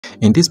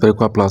in this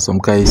particular platform,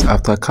 guys,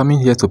 after coming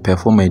here to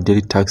perform my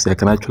daily tax, I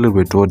can actually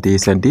withdraw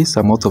this, and this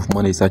amount of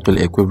money is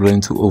actually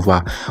equivalent to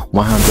over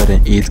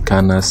 108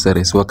 Ghana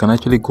cedis. So I can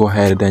actually go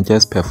ahead and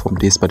just perform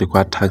this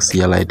particular tax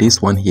here, like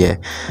this one here.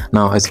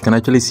 Now, as you can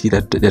actually see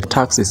that the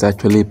tax is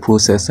actually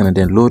processing and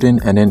then loading,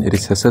 and then it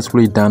is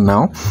successfully done.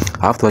 Now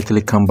I have to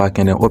actually come back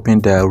and then open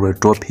the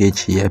withdraw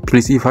page here.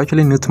 Please, if you're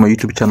actually new to my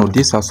YouTube channel,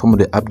 these are some of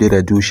the updates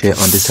I do share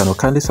on this channel.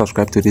 Kindly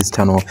subscribe to this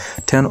channel,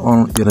 turn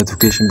on your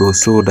notification bell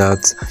so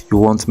that you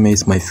won't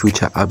miss my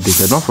future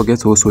updates. And don't forget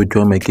to also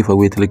join my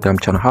giveaway Telegram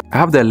channel. I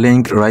have the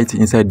link right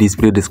inside this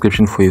video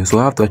description for you. So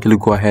I have to actually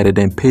go ahead and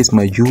then paste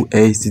my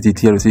USDT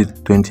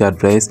TRC20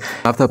 address.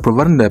 After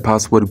providing the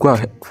password, go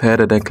ahead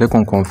and then click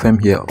on confirm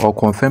here, or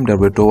confirm the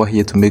withdrawal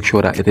here to make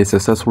sure that it is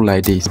successful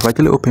like this. If I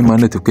actually open my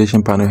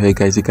notification panel here,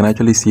 guys, you can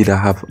actually see that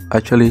I have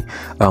actually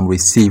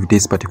received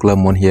this particular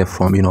money here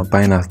from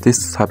Binance.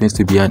 This happens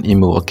to be an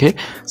email. Okay,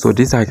 so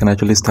this I can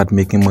actually start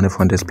making money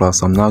from this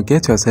platform. Now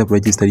get yourself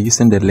registered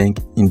using the link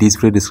in this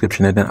video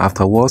description, and then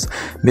afterwards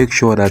make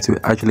sure that you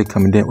actually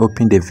come and then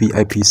open the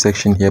VIP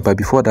section here. But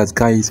before that,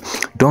 guys,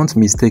 don't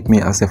mistake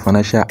me as a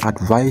financial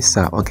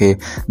advisor. Okay,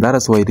 that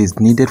is why it is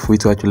needed for you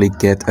to actually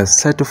get a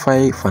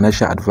certified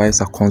financial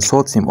advisor,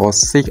 consult him or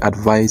seek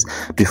advice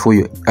before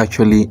you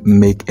actually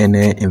make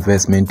any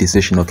investment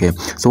decision. Okay,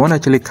 so when I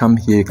actually come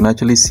here, you can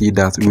actually see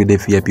that with the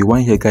VIP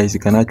one here, guys, you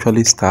can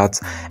actually start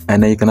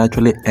and then you can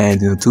actually earn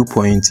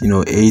 2.80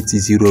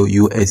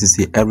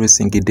 USDT every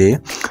single day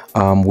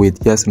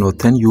with just 10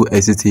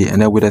 USDT.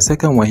 And then with the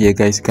second one here,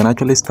 guys, you can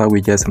actually start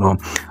with just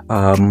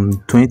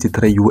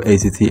 23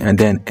 USDT and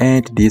then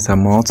earn this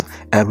amount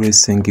every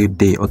single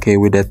day. Okay,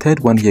 with the third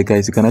one here,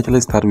 guys, you can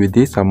actually start with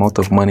this amount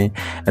of money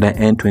and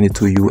then earn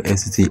 22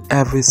 USDT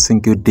every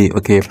single day.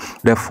 Okay,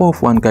 the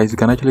fourth one, guys, you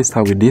can actually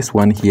start with this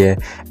one here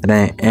and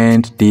then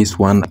earn this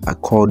one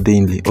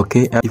accordingly.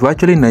 Okay, if you're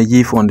actually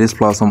naive on this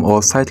platform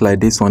or site like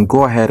this one,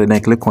 go ahead and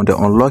then click on the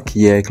unlock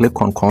here,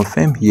 click on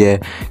confirm here,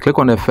 click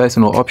on the first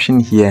option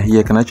here. Here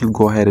you can actually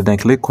go ahead and then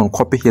click on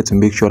copy here to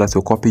make sure that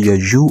you copy your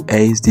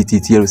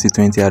USDT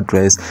TRC20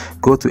 address,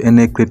 go to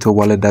any crypto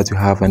wallet that you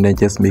have and then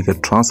just make a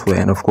transfer,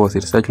 and of course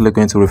it's actually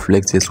going to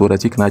reflect it so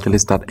that you can actually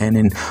start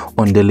earning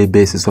on daily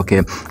basis.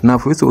 Okay, now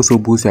for you to also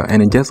boost your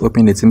earning, just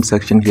open the team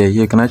section here.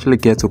 Here you can actually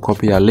get to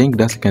copy a link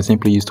that you can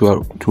simply use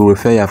to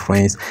refer your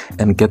friends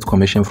and get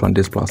commission from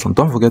this platform.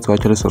 Don't forget to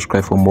actually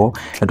subscribe for more,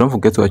 and don't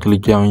forget to actually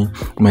join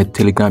my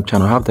Telegram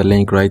channel. I have the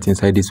link right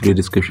inside this video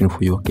description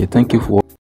for you. Okay, thank you for